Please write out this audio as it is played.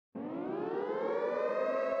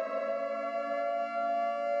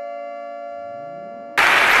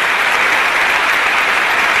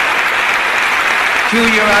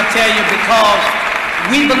Peculiar, I tell you,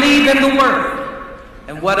 because we believe in the Word.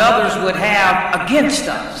 And what others would have against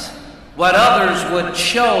us, what others would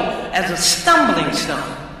show as a stumbling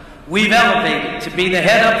stone, we've elevated to be the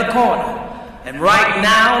head of the corner. And right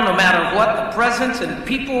now, no matter what the presence and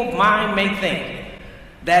people of mine may think,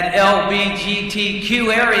 that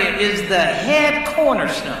LGBTQ area is the head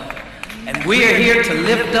cornerstone. And we're here to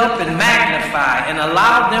lift up and magnify and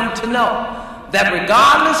allow them to know that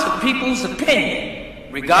regardless of people's opinion,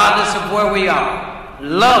 regardless of where we are,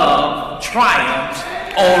 love triumphs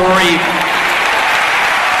over evil.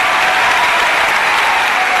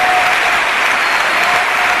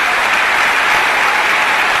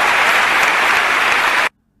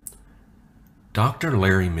 Dr.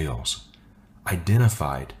 Larry Mills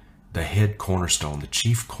identified the head cornerstone, the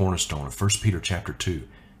chief cornerstone of 1 Peter chapter 2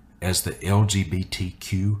 as the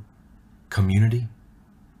LGBTQ community.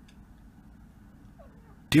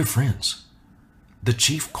 Dear friends, the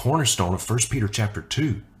chief cornerstone of 1 Peter chapter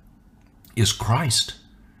 2 is Christ.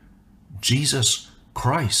 Jesus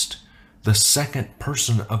Christ, the second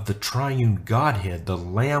person of the triune Godhead, the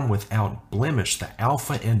Lamb without blemish, the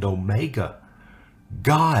Alpha and Omega,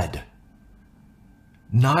 God,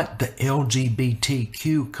 not the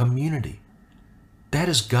LGBTQ community. That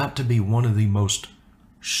has got to be one of the most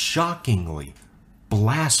shockingly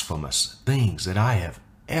blasphemous things that I have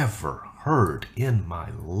ever heard in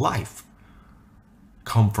my life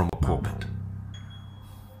come from a pulpit.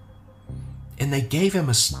 And they gave him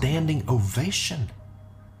a standing ovation.